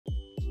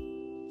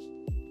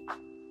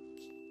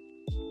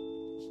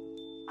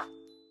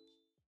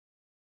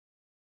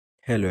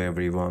Hello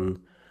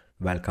everyone,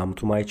 welcome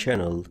to my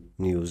channel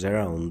News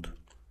Around.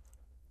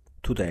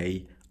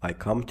 Today I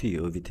come to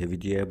you with a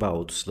video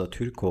about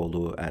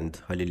Sıla and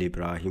Halil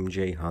İbrahim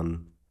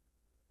Ceyhan.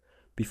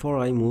 Before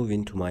I move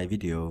into my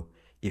video,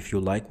 if you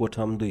like what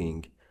I'm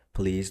doing,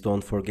 please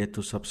don't forget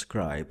to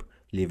subscribe,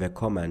 leave a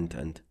comment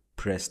and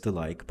press the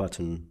like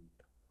button.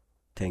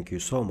 Thank you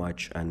so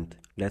much and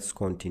let's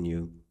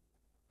continue.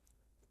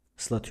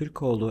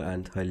 Sıla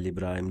and Halil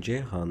İbrahim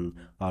Ceyhan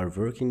are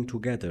working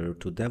together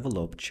to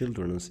develop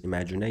children's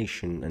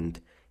imagination and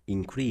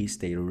increase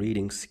their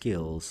reading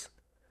skills.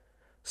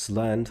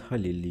 Sıla and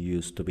Halil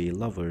used to be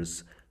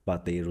lovers,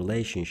 but their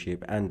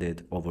relationship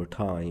ended over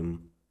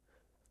time.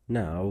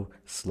 Now,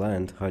 Sıla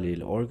and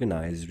Halil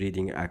organize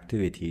reading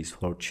activities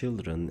for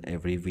children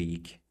every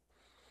week.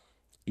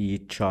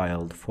 Each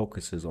child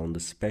focuses on the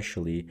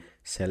specially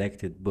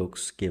selected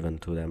books given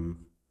to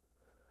them.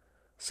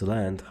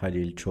 Sıla and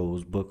Halil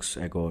chose books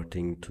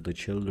according to the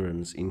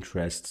children's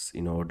interests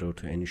in order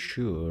to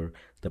ensure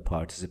the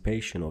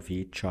participation of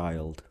each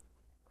child.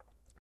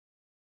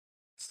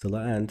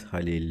 Sıla and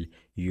Halil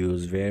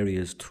use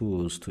various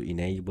tools to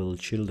enable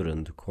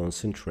children to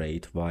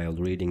concentrate while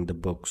reading the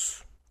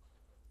books.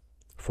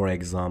 For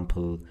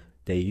example,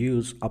 they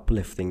use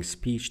uplifting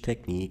speech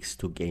techniques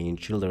to gain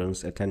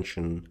children's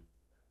attention.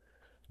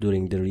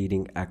 During the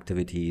reading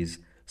activities,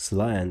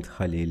 Sıla and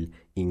Halil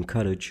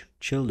encourage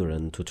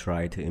children to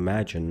try to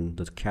imagine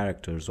the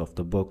characters of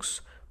the books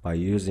by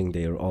using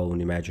their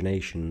own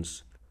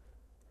imaginations.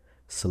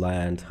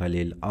 Sıla and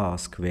Halil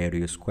ask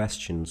various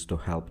questions to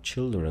help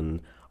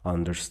children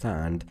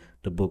understand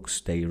the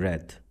books they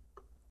read.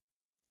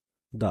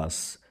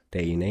 Thus,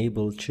 they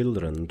enable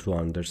children to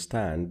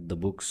understand the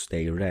books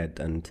they read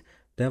and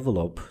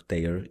develop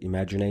their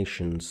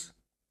imaginations.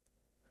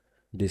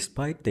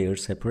 Despite their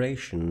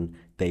separation,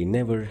 they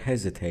never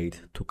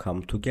hesitate to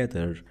come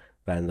together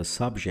when the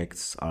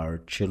subjects are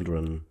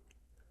children.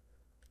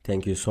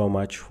 Thank you so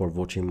much for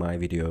watching my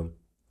video.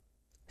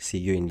 See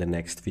you in the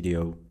next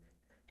video.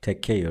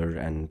 Take care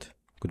and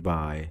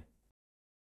goodbye.